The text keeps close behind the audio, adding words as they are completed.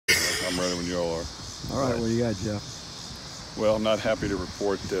I'm ready when you all are. All right, what do you got, Jeff? Well, I'm not happy to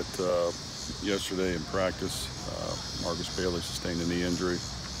report that yesterday in practice, Markus sustained a knee injury.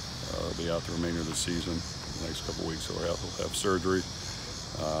 He'll be out the remainder of the season. The next couple of weeks he'll have surgery.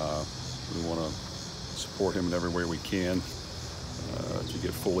 We want to support him in every way we can to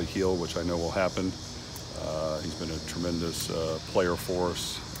get fully healed, which I know will happen. He's been a tremendous player for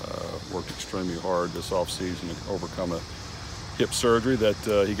us. Worked extremely hard this offseason to overcome a hip surgery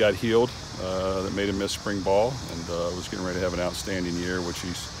that he got healed, that made him miss spring ball, and was getting ready to have an outstanding year, which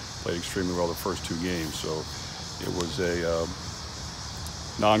he's played extremely well the first 2 games. So it was a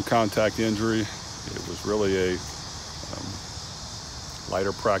non-contact injury. It was really a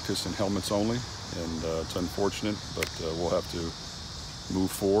lighter practice and helmets only, and it's unfortunate, but we'll have to move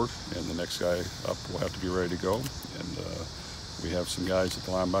forward, and the next guy up will have to be ready to go. And we have some guys at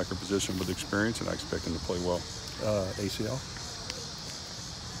the linebacker position with experience, and I expect them to play well. ACL?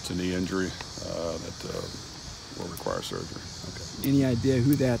 It's a knee injury that will require surgery. Okay. Any idea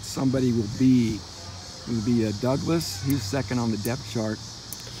who that somebody will be? Will it be Douglas? He's second on the depth chart.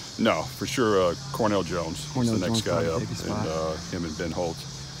 No, for sure Cornell Jones is the next guy up, and him and Ben Holt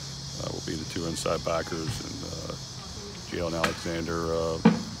will be the 2 inside backers, and Jalen Alexander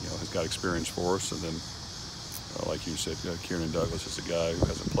has got experience for us, and then like you said, Kieran Douglas is a guy who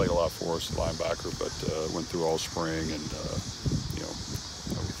hasn't played a lot for us, linebacker, but went through all spring, and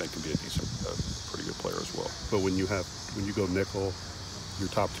we think can be a decent, pretty good player as well. But when you go nickel, your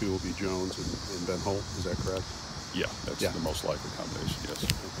top 2 will be Jones and Ben Holt. Is that correct? Yeah, that's the most likely combination. Yes.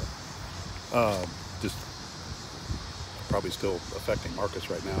 Okay. Just probably still affecting Markus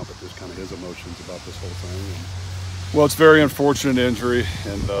right now, but just kind of his emotions about this whole thing. Well, it's a very unfortunate injury,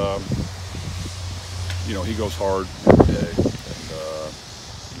 and he goes hard every day, and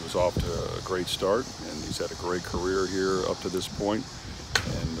he was off to a great start, and he's had a great career here up to this point.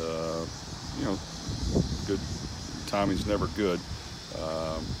 And good timing's never good,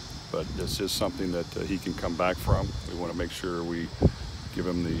 but this is something that he can come back from. We want to make sure we give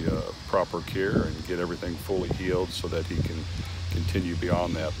him the proper care and get everything fully healed so that he can continue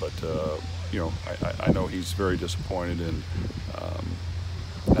beyond that. But I know he's very disappointed and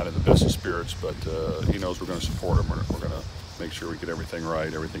not in the best of spirits, but he knows we're going to support him. We're going to make sure we get everything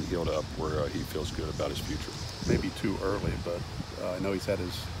right, everything healed up, where he feels good about his future. Maybe too early, but I know he had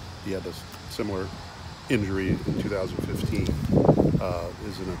this similar injury in 2015.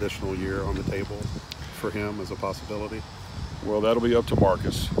 Is an additional year on the table for him as a possibility? Well, that'll be up to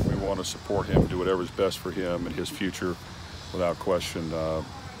Markus. We want to support him, do whatever's best for him and his future, without question. That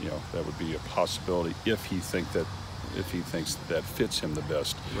would be a possibility if he thinks that fits him the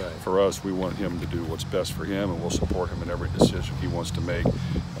best. Right. For us, we want him to do what's best for him, and we'll support him in every decision he wants to make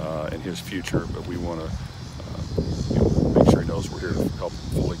in his future. But we want to make sure he knows we're here to help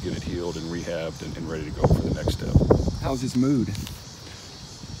him fully get it healed and rehabbed and ready to go for the next step. How's his mood?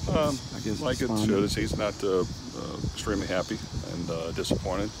 I guess like it should. He's not extremely happy and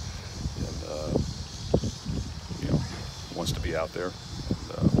disappointed, and wants to be out there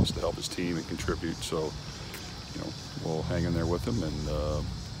and wants to help his team and contribute. So we'll hang in there with him and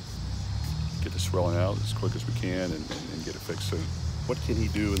get the swelling out as quick as we can and get it fixed soon. What can he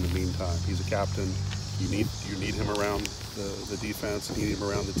do in the meantime? He's a captain. You need him around the defense. You need him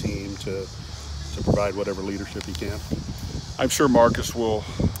around the team to provide whatever leadership he can. I'm sure Markus will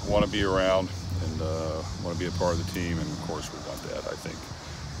want to be around and want to be a part of the team, and of course we want that. I think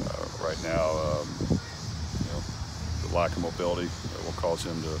right now, the lack of mobility will cause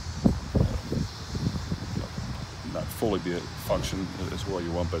him to not fully function as well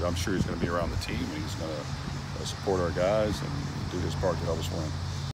you want, but I'm sure he's going to be around the team, and he's going to support our guys and do his part to help us win.